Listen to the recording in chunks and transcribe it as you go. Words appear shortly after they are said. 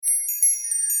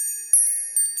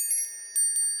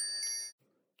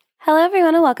Hello,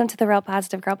 everyone, and welcome to the Real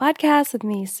Positive Girl podcast with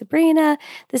me, Sabrina.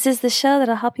 This is the show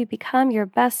that'll help you become your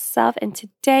best self. And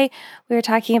today we are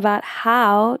talking about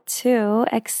how to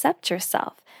accept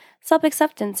yourself,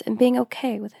 self-acceptance, and being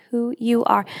okay with who you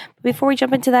are. But before we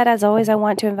jump into that, as always, I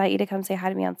want to invite you to come say hi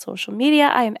to me on social media.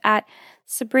 I am at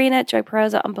Sabrina Joy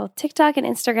Peroza on both TikTok and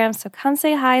Instagram. So come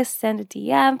say hi, send a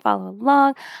DM, follow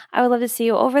along. I would love to see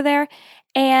you over there.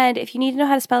 And if you need to know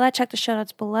how to spell that, check the show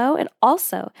notes below. And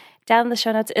also, down in the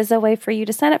show notes is a way for you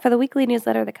to sign up for the weekly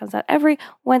newsletter that comes out every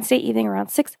Wednesday evening around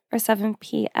 6 or 7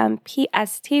 p.m.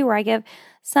 PST, where I give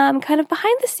some kind of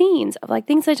behind the scenes of like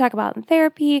things that I talk about in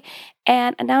therapy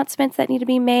and announcements that need to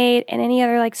be made and any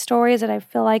other like stories that I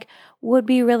feel like would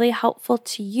be really helpful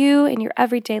to you in your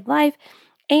everyday life.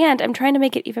 And I'm trying to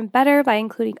make it even better by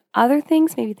including other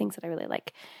things, maybe things that I really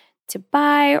like to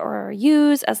buy or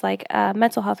use as like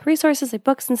mental health resources, like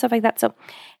books and stuff like that. So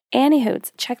anywho,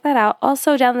 check that out.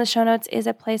 Also, down in the show notes is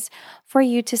a place for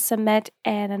you to submit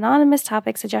an anonymous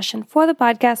topic suggestion for the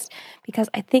podcast, because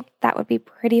I think that would be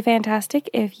pretty fantastic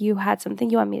if you had something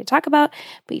you want me to talk about,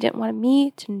 but you didn't want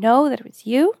me to know that it was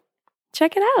you.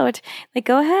 Check it out. Like,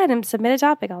 go ahead and submit a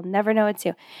topic. I'll never know it's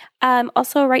you.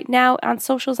 Also, right now on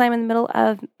socials, I'm in the middle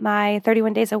of my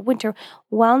 31 days of winter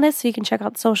wellness. So you can check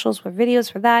out socials with videos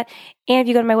for that. And if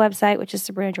you go to my website, which is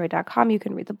sabrinajoy.com, you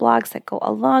can read the blogs that go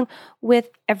along with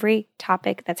every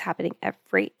topic that's happening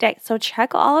every day. So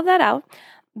check all of that out.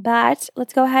 But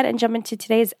let's go ahead and jump into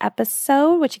today's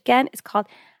episode, which again is called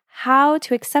How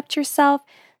to Accept Yourself,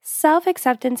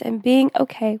 Self-Acceptance, and Being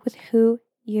Okay with Who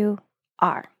You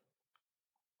Are.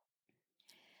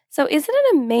 So isn't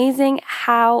it amazing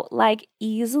how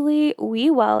easily we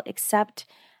will accept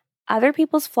other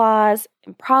people's flaws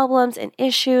and problems and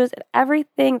issues and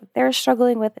everything that they're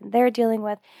struggling with and they're dealing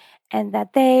with, and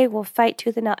that they will fight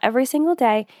tooth and nail every single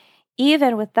day,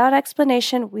 even without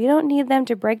explanation. We don't need them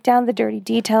to break down the dirty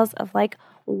details of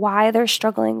why they're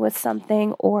struggling with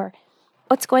something or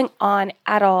what's going on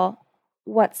at all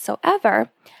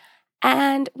whatsoever.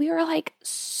 And we are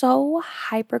so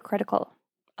hypercritical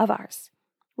of ours.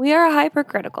 We are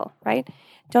hypercritical, right?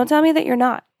 Don't tell me that you're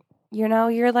not. You're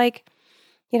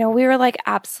we were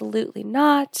absolutely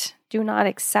not. Do not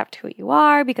accept who you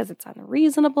are because it's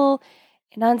unreasonable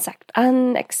and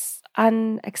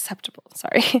unacceptable.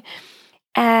 Sorry.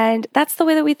 And that's the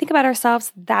way that we think about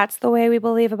ourselves. That's the way we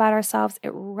believe about ourselves.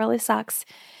 It really sucks.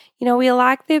 We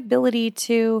lack the ability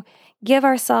to give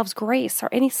ourselves grace or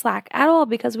any slack at all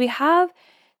because we have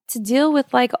to deal with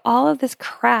all of this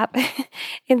crap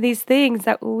in these things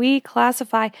that we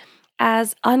classify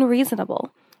as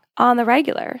unreasonable on the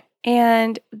regular.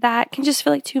 And that can just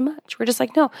feel like too much. We're just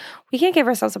no, we can't give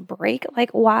ourselves a break.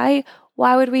 Why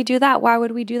would we do that? Why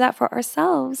would we do that for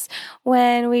ourselves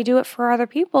when we do it for other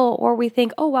people? Or we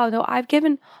think, oh, wow, no, I've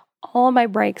given all my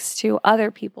breaks to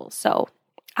other people, so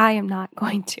I am not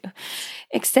going to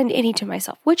extend any to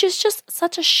myself, which is just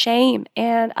such a shame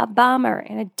and a bummer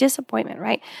and a disappointment,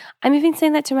 right? I'm even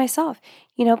saying that to myself,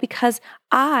 because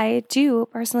I do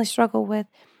personally struggle with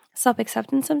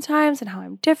self-acceptance sometimes and how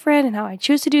I'm different and how I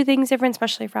choose to do things different,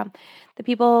 especially from the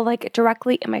people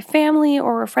directly in my family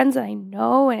or friends that I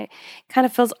know. And it kind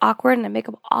of feels awkward. And I make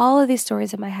up all of these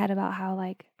stories in my head about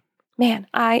how man,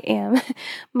 I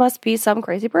must be some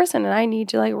crazy person and I need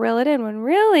to reel it in, when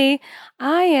really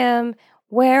I am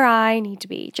where I need to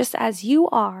be, just as you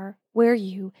are where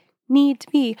you need to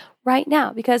be right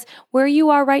now, because where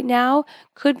you are right now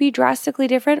could be drastically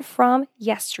different from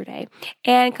yesterday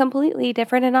and completely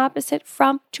different and opposite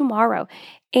from tomorrow.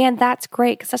 And that's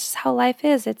great because that's just how life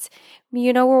is. It's,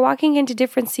 we're walking into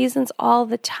different seasons all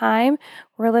the time.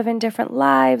 We're living different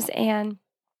lives and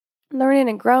learning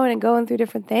and growing and going through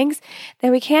different things,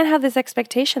 then we can't have this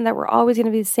expectation that we're always going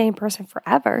to be the same person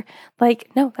forever.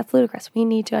 No, that's ludicrous. We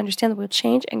need to understand that we'll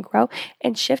change and grow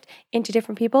and shift into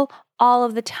different people all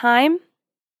of the time,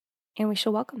 and we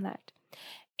should welcome that.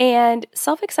 And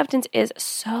self-acceptance is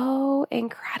so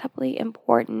incredibly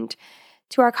important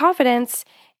to our confidence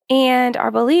and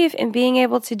our belief in being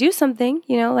able to do something,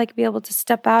 be able to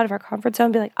step out of our comfort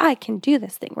zone and be I can do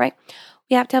this thing, right?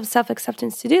 We have to have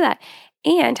self-acceptance to do that.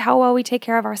 And how well we take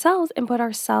care of ourselves and put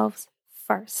ourselves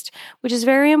first, which is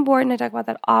very important. I talk about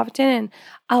that often. And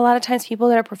a lot of times people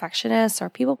that are perfectionists or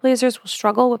people pleasers will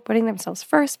struggle with putting themselves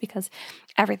first because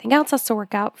everything else has to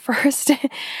work out first.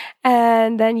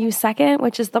 And then you second,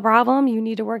 which is the problem. You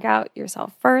need to work out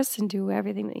yourself first and do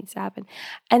everything that needs to happen.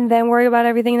 And then worry about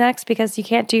everything next, because you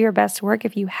can't do your best work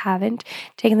if you haven't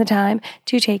taken the time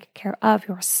to take care of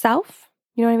yourself.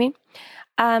 You know what I mean?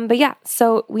 But yeah,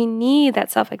 so we need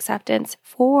that self-acceptance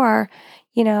for,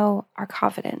 our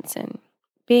confidence and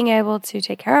being able to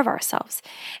take care of ourselves.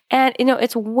 And,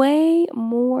 it's way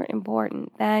more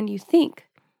important than you think.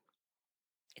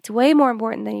 It's way more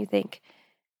important than you think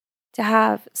to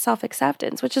have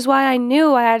self-acceptance, which is why I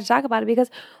knew I had to talk about it, because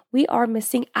we are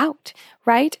missing out,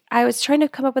 right? I was trying to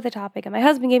come up with a topic and my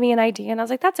husband gave me an idea and I was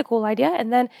like, that's a cool idea.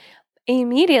 And then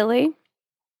immediately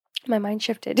my mind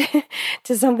shifted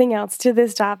to something else, to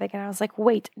this topic. And I was like,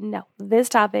 wait, no, this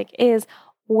topic is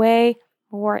way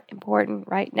more important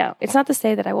right now. It's not to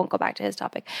say that I won't go back to his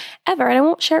topic ever, and I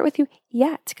won't share it with you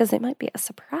yet because it might be a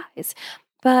surprise.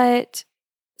 But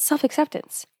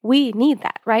self-acceptance, we need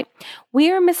that, right?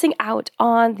 We are missing out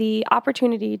on the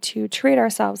opportunity to treat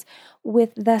ourselves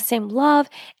with the same love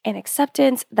and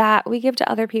acceptance that we give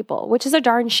to other people, which is a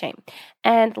darn shame.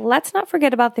 And let's not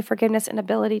forget about the forgiveness and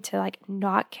ability to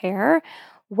not care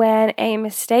when a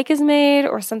mistake is made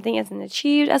or something isn't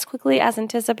achieved as quickly as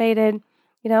anticipated.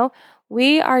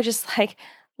 We are just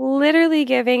literally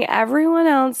giving everyone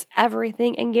else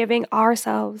everything and giving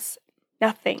ourselves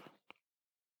nothing.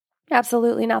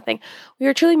 Absolutely nothing. We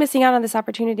are truly missing out on this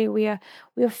opportunity we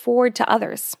afford to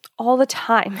others all the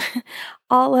time,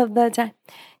 all of the time,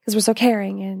 because we're so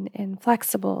caring and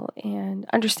flexible and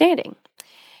understanding.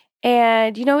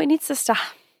 And, it needs to stop.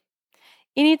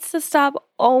 It needs to stop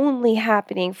only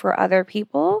happening for other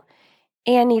people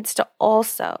and needs to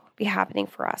also be happening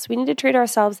for us. We need to treat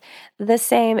ourselves the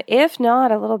same, if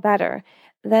not a little better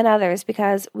than others,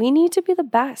 because we need to be the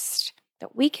best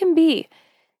that we can be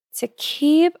to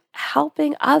keep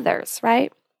helping others,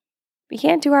 right? We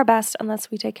can't do our best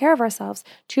unless we take care of ourselves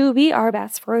to be our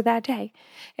best for that day.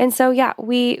 And so,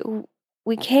 we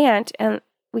can't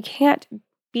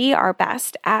be our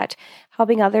best at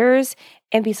helping others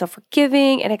and be so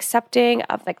forgiving and accepting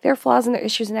of their flaws and their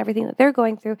issues and everything that they're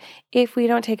going through if we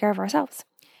don't take care of ourselves.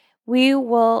 We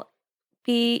will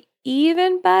be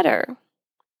even better.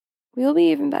 We'll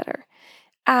be even better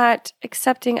at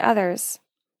accepting others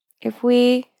if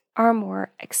we are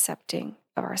more accepting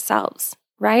of ourselves,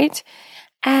 right?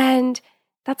 And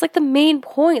that's the main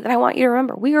point that I want you to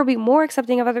remember. We will be more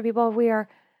accepting of other people if we are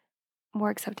more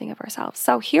accepting of ourselves.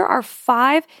 So here are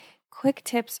 5 quick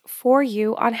tips for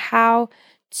you on how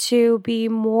to be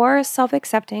more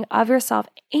self-accepting of yourself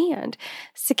and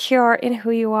secure in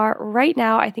who you are right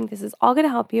now. I think this is all going to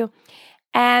help you.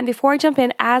 And before I jump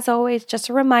in, as always, just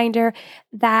a reminder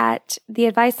that the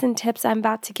advice and tips I'm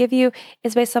about to give you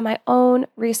is based on my own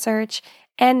research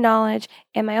and knowledge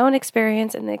and my own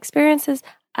experience and the experiences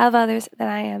of others that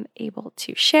I am able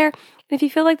to share. And if you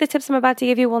feel like the tips I'm about to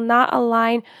give you will not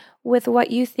align with what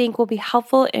you think will be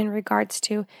helpful in regards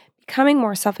to becoming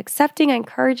more self-accepting, I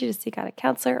encourage you to seek out a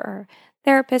counselor or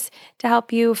therapist to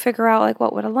help you figure out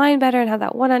what would align better and have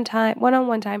that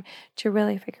one-on-one time to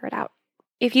really figure it out.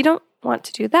 If you don't want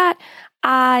to do that,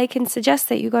 I can suggest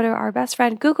that you go to our best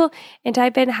friend Google and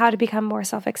type in how to become more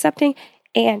self-accepting,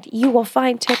 and you will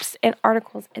find tips and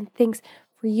articles and things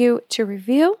for you to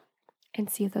review and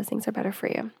see if those things are better for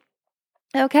you.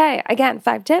 Okay, again,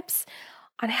 5 tips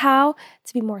on how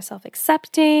to be more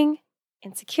self-accepting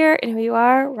and secure in who you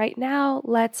are right now.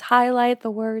 Let's highlight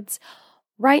the words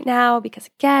right now, because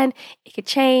again, it could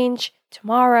change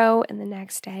tomorrow and the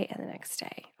next day and the next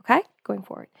day. Okay, going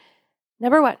forward.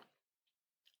 Number 1,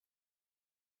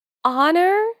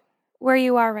 honor where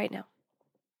you are right now.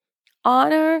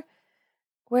 Honor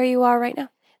where you are right now.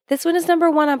 This one is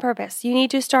number 1 on purpose. You need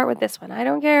to start with this one. I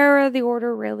don't care the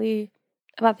order really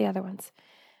about the other ones,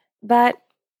 but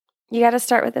you got to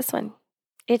start with this one.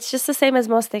 It's just the same as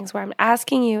most things where I'm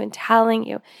asking you and telling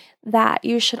you that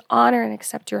you should honor and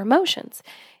accept your emotions.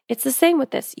 It's the same with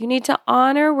this. You need to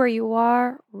honor where you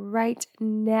are right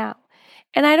now.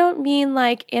 And I don't mean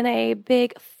in a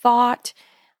big thought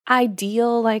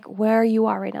ideal, where you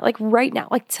are right now, right now,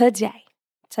 today.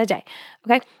 Okay.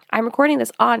 I'm recording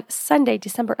this on Sunday,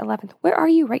 December 11th. Where are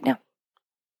you right now?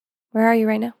 Where are you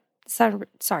right now? December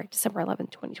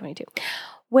 11th, 2022.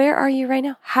 Where are you right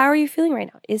now? How are you feeling right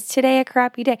now? Is today a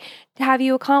crappy day? Have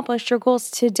you accomplished your goals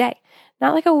today?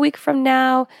 Not a week from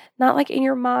now, not in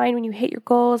your mind when you hit your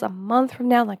goals a month from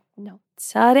now. No,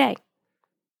 today.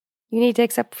 You need to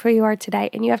accept who you are today.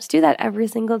 And you have to do that every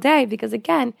single day because,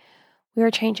 again, we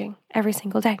are changing every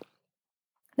single day.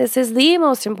 This is the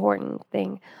most important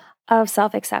thing of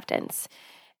self-acceptance.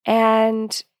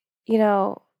 And,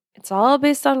 it's all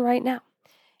based on right now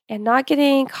and not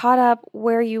getting caught up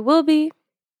where you will be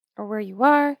or where you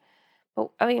are.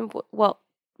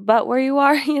 But where you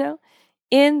are,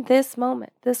 in this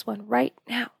moment, this one right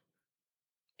now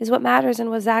is what matters and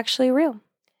was actually real.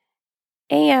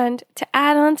 And to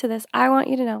add on to this, I want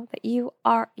you to know that you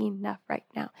are enough right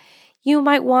now. You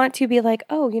might want to be like,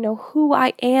 oh, who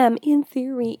I am in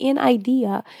theory, in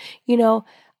idea, you know,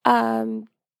 um,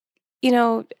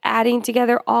 adding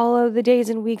together all of the days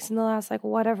and weeks in the last like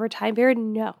whatever time period.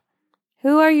 No.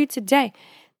 Who are you today?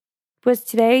 Was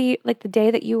today like the day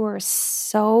that you were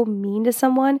so mean to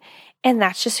someone? And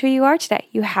that's just who you are today.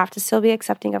 You have to still be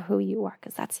accepting of who you are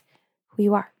because that's who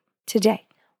you are today,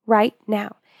 right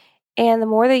now. And the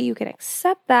more that you can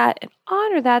accept that and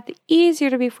honor that, the easier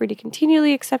it'll be for you to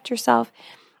continually accept yourself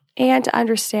and to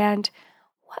understand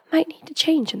what might need to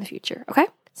change in the future. Okay?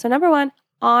 So number 1,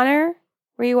 honor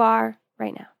where you are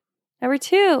right now. Number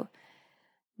 2,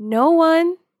 no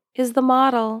one is the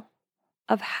model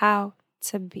of how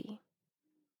to be.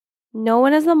 No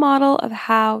one is the model of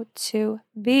how to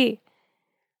be.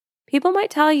 People might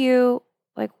tell you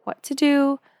like what to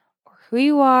do or who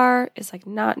you are is like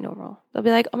not normal. They'll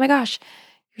be like, oh my gosh,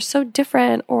 you're so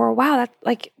different. Or wow, that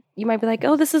like, you might be like,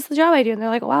 oh, this is the job I do. And they're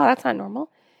like, wow, that's not normal.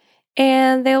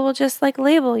 And they will just like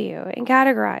label you and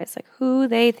categorize like who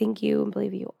they think you and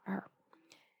believe you are.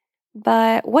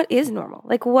 But what is normal?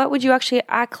 Like what would you actually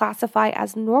classify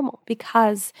as normal?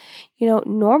 Because,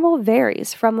 normal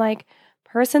varies from like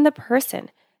person to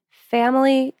person,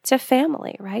 family to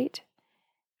family, right?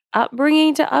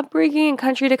 Upbringing to upbringing and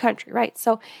country to country, right?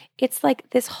 So it's like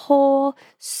this whole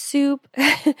soup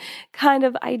kind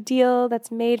of ideal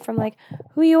that's made from like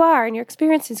who you are and your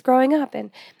experiences growing up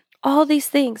and all these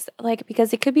things, like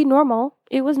because it could be normal.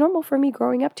 It was normal for me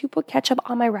growing up to put ketchup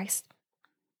on my rice.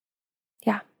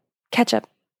 Yeah, ketchup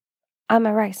on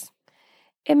my rice.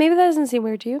 And maybe that doesn't seem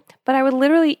weird to you, but I would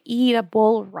literally eat a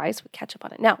bowl of rice with ketchup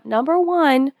on it. Now, number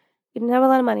 1, we didn't have a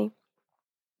lot of money.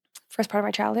 First part of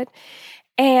my childhood.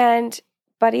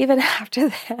 But even after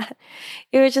that,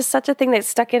 it was just such a thing that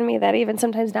stuck in me that even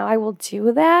sometimes now I will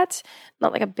do that.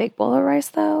 Not like a big bowl of rice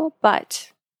though,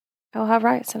 but I will have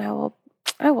rice and I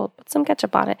will put some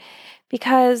ketchup on it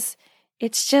because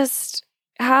it's just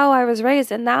how I was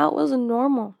raised and that was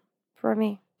normal for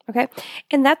me. Okay.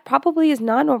 And that probably is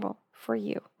not normal for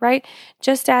you, right?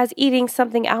 Just as eating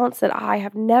something else that I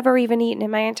have never even eaten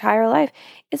in my entire life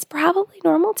is probably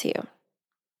normal to you.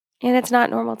 And it's not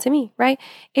normal to me, right?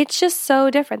 It's just so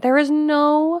different. There is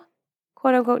no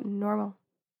quote unquote normal.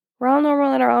 We're all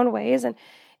normal in our own ways, and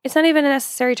it's not even a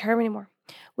necessary term anymore.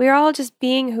 We are all just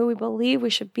being who we believe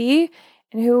we should be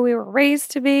and who we were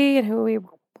raised to be and who we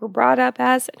were brought up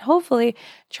as, and hopefully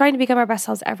trying to become our best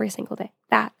selves every single day.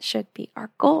 That should be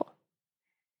our goal.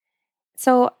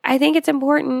 So I think it's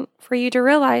important for you to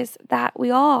realize that we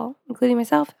all, including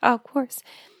myself, of course,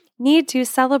 need to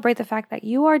celebrate the fact that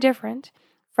you are different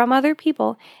from other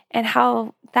people and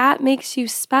how that makes you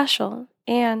special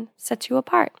and sets you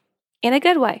apart in a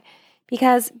good way,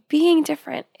 because being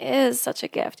different is such a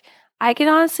gift. I can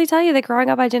honestly tell you that growing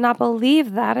up, I did not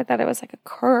believe that. I thought it was like a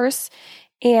curse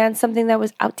and something that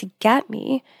was out to get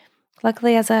me.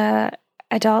 Luckily, as an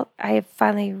adult, I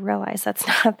finally realized that's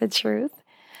not the truth.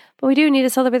 But we do need to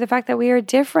celebrate the fact that we are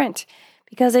different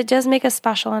because it does make us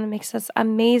special and it makes us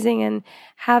amazing and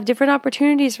have different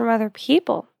opportunities from other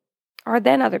people. Or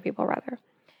than other people, rather.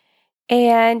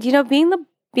 And, being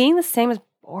the same is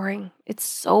boring. It's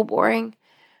so boring,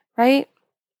 right?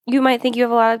 You might think you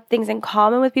have a lot of things in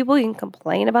common with people. You can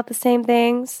complain about the same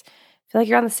things, feel like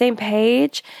you're on the same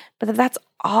page. But if that's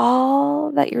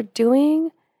all that you're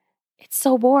doing, it's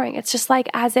so boring. It's just like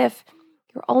as if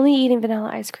you're only eating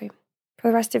vanilla ice cream for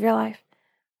the rest of your life.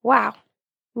 Wow,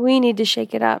 we need to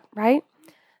shake it up, right?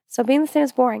 So being the same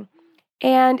is boring.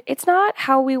 And it's not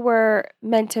how we were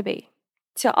meant to be,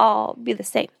 to all be the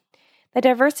same. The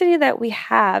diversity that we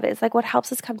have is like what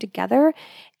helps us come together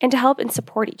and to help and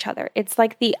support each other. It's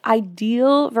like the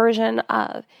ideal version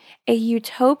of a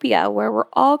utopia where we're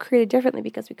all created differently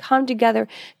because we come together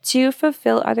to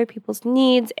fulfill other people's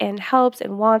needs and helps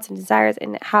and wants and desires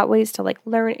and how ways to like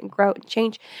learn and grow and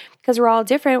change. Because we're all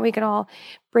different, we can all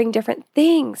bring different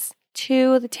things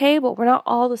to the table. We're not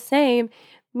all the same,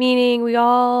 meaning we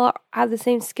all have the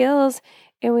same skills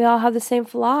and we all have the same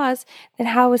flaws. Then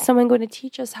how is someone going to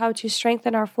teach us how to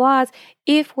strengthen our flaws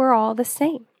if we're all the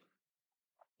same?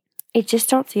 I just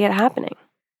don't see it happening.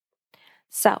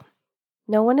 So,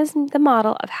 no one is the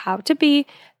model of how to be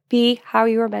how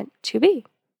you are meant to be,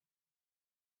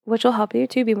 which will help you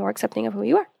to be more accepting of who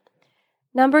you are.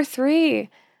 Number 3,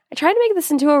 I tried to make this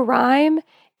into a rhyme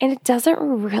and it doesn't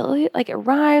really, like it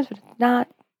rhymes, but it's not.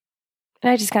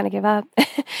 And I just kind of give up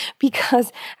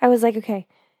because I was like, okay,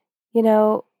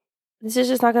 this is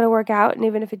just not going to work out. And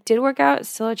even if it did work out, it's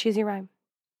still a cheesy rhyme.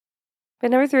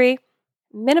 But number 3,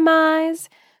 minimize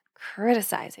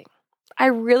criticizing. I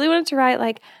really wanted to write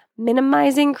like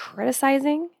minimizing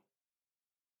criticizing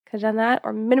Could have done that,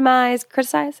 or minimize,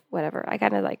 criticize, whatever. I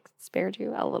kind of like spared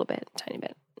you a little bit, tiny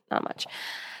bit, not much.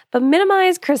 But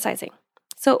minimize criticizing.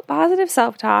 So positive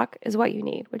self-talk is what you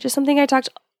need, which is something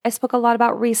I spoke a lot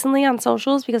about recently on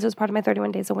socials because it was part of my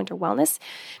 31 Days of Winter Wellness,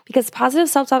 because positive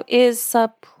self-talk is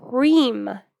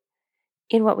supreme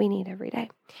in what we need every day.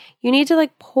 You need to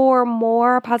like pour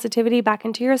more positivity back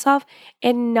into yourself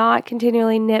and not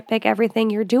continually nitpick everything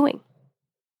you're doing.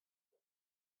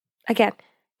 Again,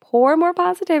 pour more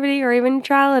positivity or even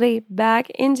neutrality back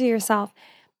into yourself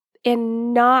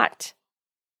and not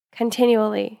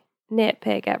continually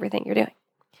nitpick everything you're doing.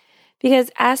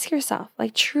 Because ask yourself,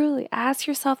 like truly ask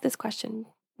yourself this question,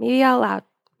 maybe out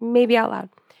loud.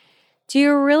 Do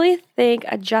you really think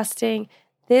adjusting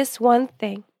this one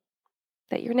thing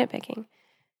that you're nitpicking,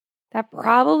 that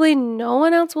probably no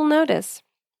one else will notice,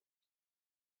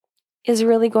 is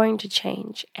really going to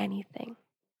change anything?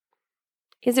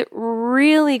 Is it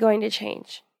really going to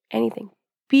change anything?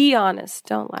 Be honest.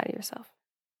 Don't lie to yourself.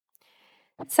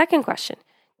 Second question,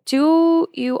 do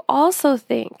you also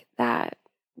think that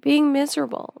being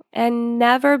miserable and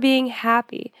never being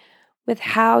happy with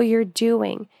how you're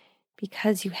doing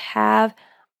because you have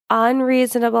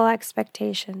unreasonable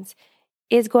expectations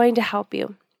is going to help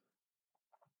you?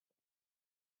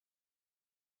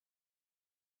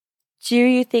 Do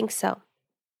you think so?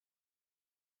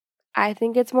 I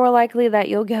think it's more likely that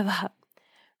you'll give up,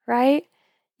 right?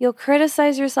 You'll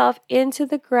criticize yourself into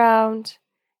the ground.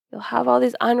 You'll have all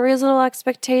these unreasonable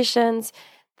expectations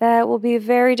that will be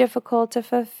very difficult to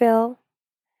fulfill.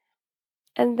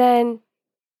 And then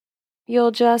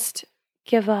you'll just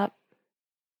give up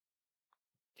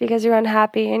because you're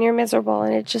unhappy and you're miserable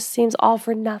and it just seems all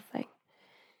for nothing.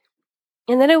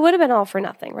 And then it would have been all for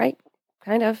nothing, right?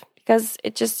 Kind of, because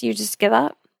you just give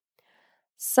up.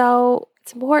 So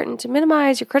it's important to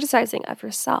minimize your criticizing of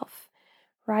yourself,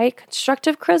 right?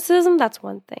 Constructive criticism, that's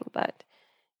one thing. But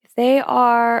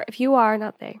if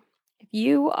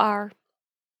you are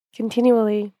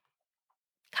continually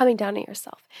coming down to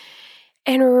yourself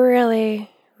and really,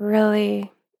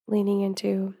 really leaning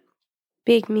into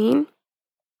being mean,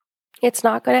 it's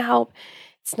not going to help.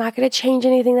 It's not going to change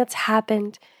anything that's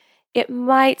happened. It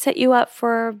might set you up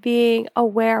for being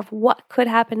aware of what could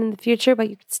happen in the future, but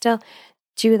you could still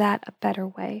do that a better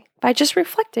way by just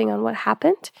reflecting on what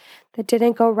happened that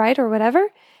didn't go right or whatever,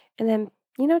 and then,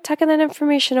 tucking that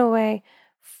information away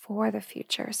for the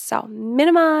future. So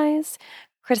minimize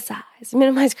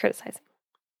criticizing.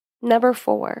 Number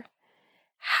 4,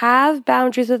 have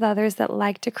boundaries with others that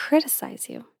like to criticize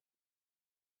you.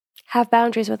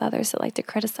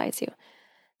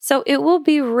 So it will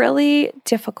be really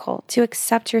difficult to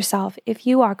accept yourself if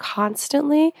you are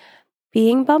constantly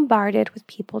being bombarded with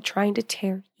people trying to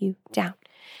tear you down.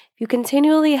 If you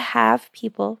continually have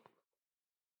people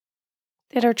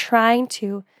that are trying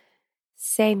to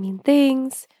say mean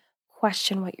things,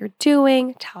 question what you're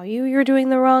doing, tell you you're doing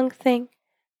the wrong thing,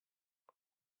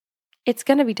 it's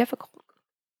going to be difficult.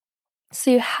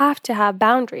 So you have to have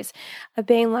boundaries of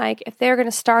being like, if they're going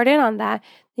to start in on that,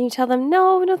 then you tell them,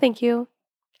 no, thank you.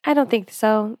 I don't think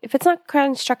so. If it's not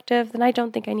constructive, then I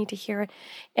don't think I need to hear it.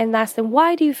 And that's then,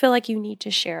 why do you feel like you need to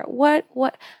share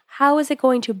it? How is it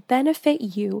going to benefit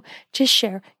you to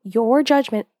share your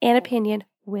judgment and opinion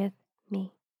with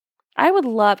me? I would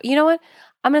love, you know what?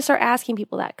 I'm going to start asking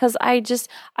people that, because I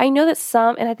know that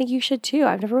some, and I think you should too.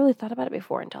 I've never really thought about it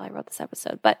before until I wrote this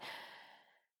episode, but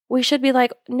we should be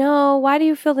like, no, why do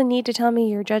you feel the need to tell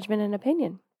me your judgment and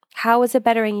opinion? How is it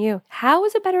bettering you? How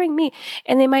is it bettering me?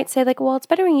 And they might say like, well, it's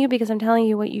bettering you because I'm telling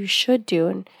you what you should do,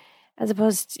 and as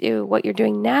opposed to what you're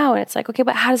doing now. And it's like, okay,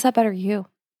 but how does that better you?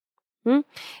 And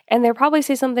they'll probably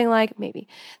say something like, they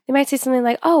might say something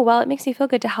like, oh, well, it makes me feel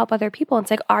good to help other people. And it's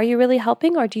like, are you really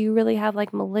helping, or do you really have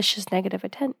like malicious negative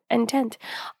intent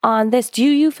on this? Do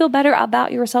you feel better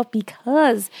about yourself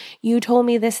because you told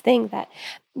me this thing that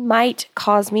might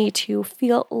cause me to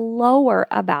feel lower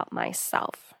about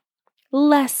myself,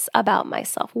 less about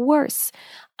myself, worse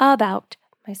about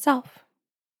myself?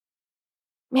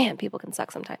 Man, people can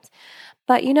suck sometimes.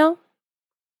 But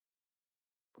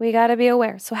we got to be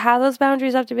aware. So have those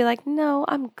boundaries up to be like, no,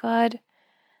 I'm good.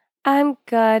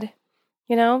 Because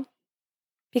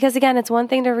again, it's one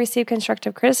thing to receive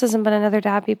constructive criticism, but another to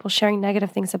have people sharing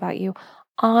negative things about you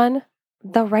on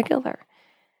the regular.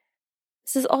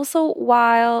 This is also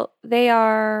while they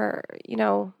are,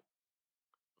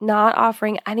 not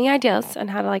offering any ideas on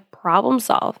how to like problem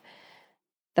solve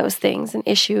those things and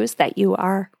issues that you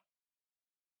are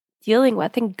dealing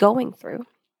with and going through.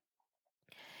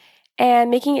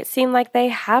 and making it seem like they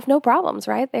have no problems,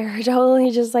 right? They're totally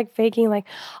just like faking like,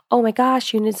 oh my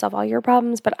gosh, you need to solve all your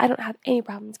problems, but I don't have any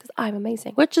problems because I'm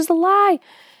amazing, which is a lie.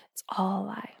 It's all a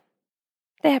lie.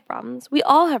 They have problems. We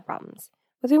all have problems,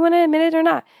 whether we want to admit it or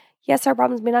not. Yes, our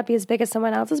problems may not be as big as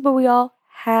someone else's, but we all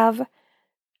have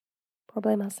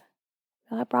problemas.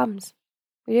 We all have problems.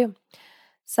 We do.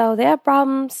 So they have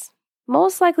problems,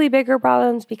 most likely bigger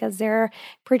problems because they're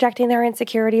projecting their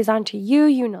insecurities onto you.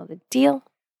 You know the deal.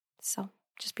 So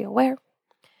just be aware.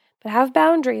 But have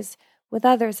boundaries with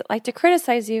others that like to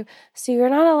criticize you so you're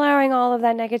not allowing all of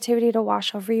that negativity to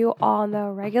wash over you on the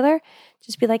regular.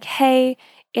 Just be like, hey,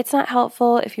 it's not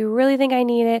helpful. If you really think I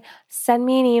need it, send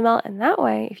me an email. And that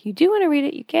way, if you do want to read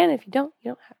it, you can. If you don't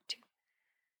have to.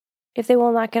 If they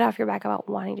will not get off your back about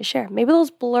wanting to share. Maybe they'll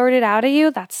just blurt it out at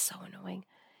you. That's so annoying.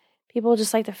 People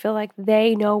just like to feel like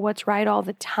they know what's right all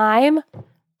the time.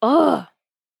 Ugh.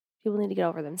 People need to get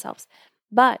over themselves.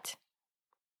 But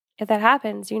if that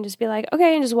happens, you can just be like,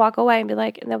 okay, and just walk away and be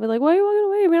like, and they'll be like, why are you walking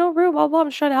away? We don't approve, blah, blah. I'm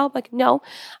just trying to help. Like, no,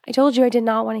 I told you I did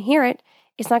not want to hear it.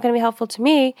 It's not going to be helpful to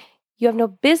me. You have no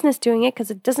business doing it because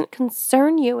it doesn't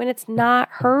concern you and it's not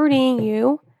hurting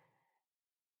you.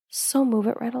 So move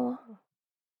it right along.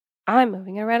 I'm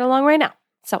moving it right along right now.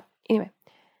 So anyway,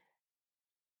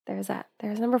 there's that.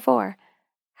 There's number 4.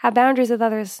 Have boundaries with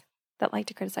others that like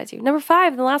to criticize you. Number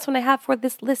 5, and the last one I have for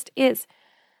this list is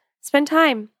spend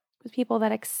time with people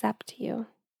that accept you.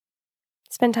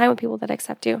 Spend time with people that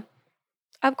accept you.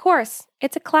 Of course,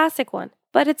 it's a classic one,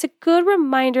 but it's a good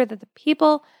reminder that the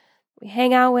people we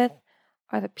hang out with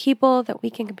are the people that we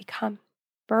can become.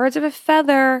 Birds of a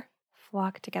feather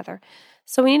flock together.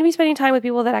 So we need to be spending time with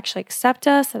people that actually accept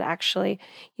us, that actually,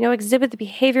 exhibit the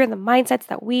behavior and the mindsets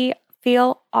that we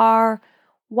feel are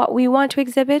what we want to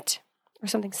exhibit or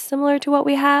something similar to what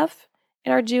we have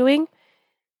and are doing.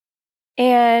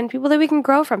 And people that we can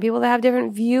grow from, people that have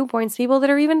different viewpoints, people that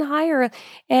are even higher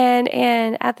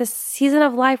and at this season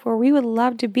of life where we would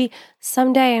love to be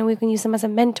someday, and we can use them as a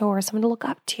mentor or someone to look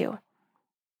up to.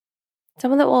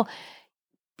 Someone that will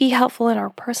be helpful in our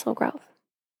personal growth.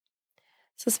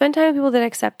 So spend time with people that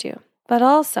accept you, but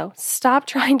also stop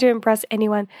trying to impress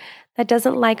anyone that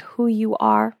doesn't like who you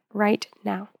are right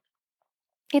now.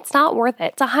 It's not worth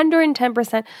it. It's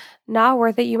 110% not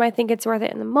worth it. You might think it's worth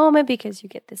it in the moment because you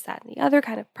get this, that, and the other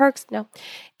kind of perks. No,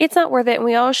 it's not worth it. And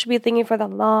we all should be thinking for the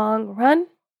long run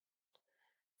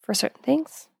for certain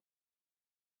things.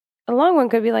 The long run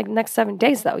could be like the next 7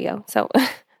 days though, yo. So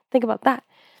think about that.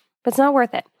 But it's not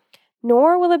worth it.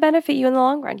 Nor will it benefit you in the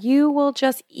long run. You will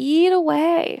just eat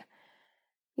away.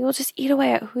 You will just eat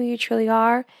away at who you truly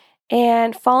are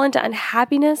and fall into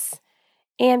unhappiness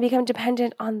and become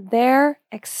dependent on their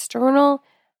external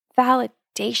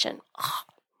validation. Oh,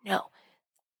 no.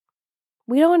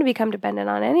 We don't want to become dependent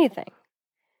on anything.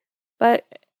 But,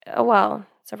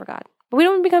 except for God. But we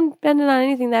don't want to become dependent on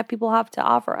anything that people have to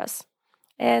offer us,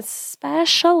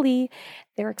 especially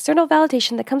their external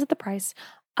validation that comes at the price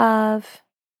of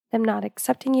them not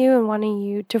accepting you and wanting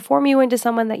you to form you into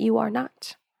someone that you are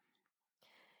not.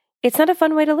 It's not a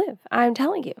fun way to live. I'm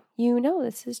telling you. You know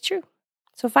this is true.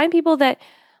 So find people that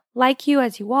like you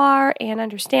as you are and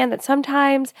understand that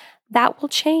sometimes that will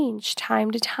change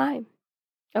time to time.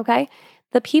 Okay?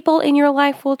 The people in your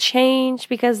life will change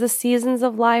because the seasons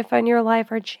of life in your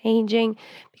life are changing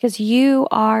because you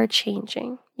are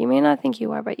changing. You may not think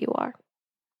you are, but you are.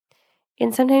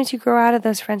 And sometimes you grow out of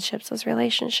those friendships, those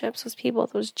relationships, those people,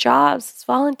 those jobs, those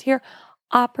volunteer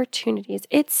opportunities.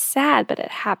 It's sad, but it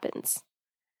happens.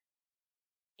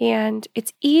 And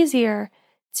it's easier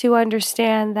to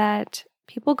understand that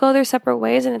people go their separate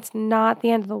ways and it's not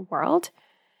the end of the world.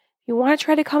 You want to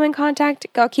try to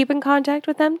keep in contact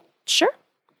with them? Sure.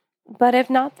 But if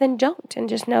not, then don't. And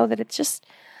just know that it's just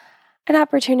an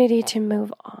opportunity to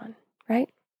move on, right?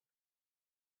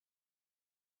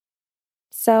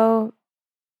 So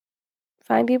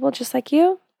find people just like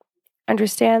you.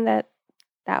 Understand that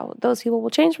those people will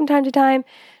change from time to time,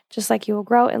 just like you will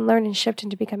grow and learn and shift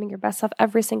into becoming your best self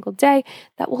every single day.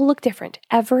 That will look different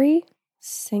every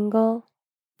single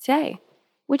day,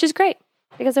 which is great.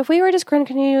 Because if we were just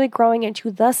continually growing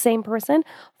into the same person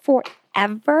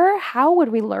forever, how would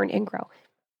we learn and grow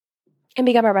and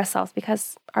become our best selves?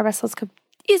 Because our best selves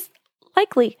is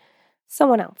likely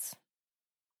someone else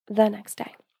the next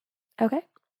day. Okay?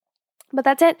 But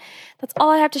that's it. That's all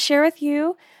I have to share with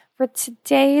you for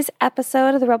today's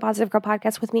episode of the Real Positive Girl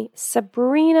Podcast with me,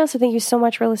 Sabrina. So thank you so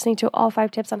much for listening to all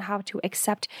 5 tips on how to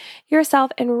accept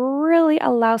yourself and really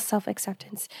allow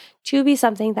self-acceptance to be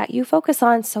something that you focus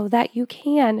on so that you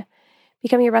can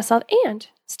become your best self and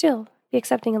still be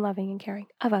accepting and loving and caring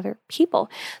of other people.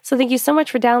 So thank you so much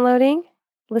for downloading,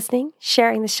 listening,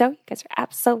 sharing the show. You guys are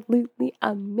absolutely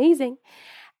amazing.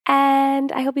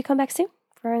 And I hope you come back soon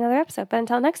for another episode. But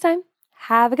until next time,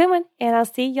 have a good one. And I'll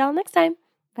see y'all next time.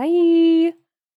 Bye.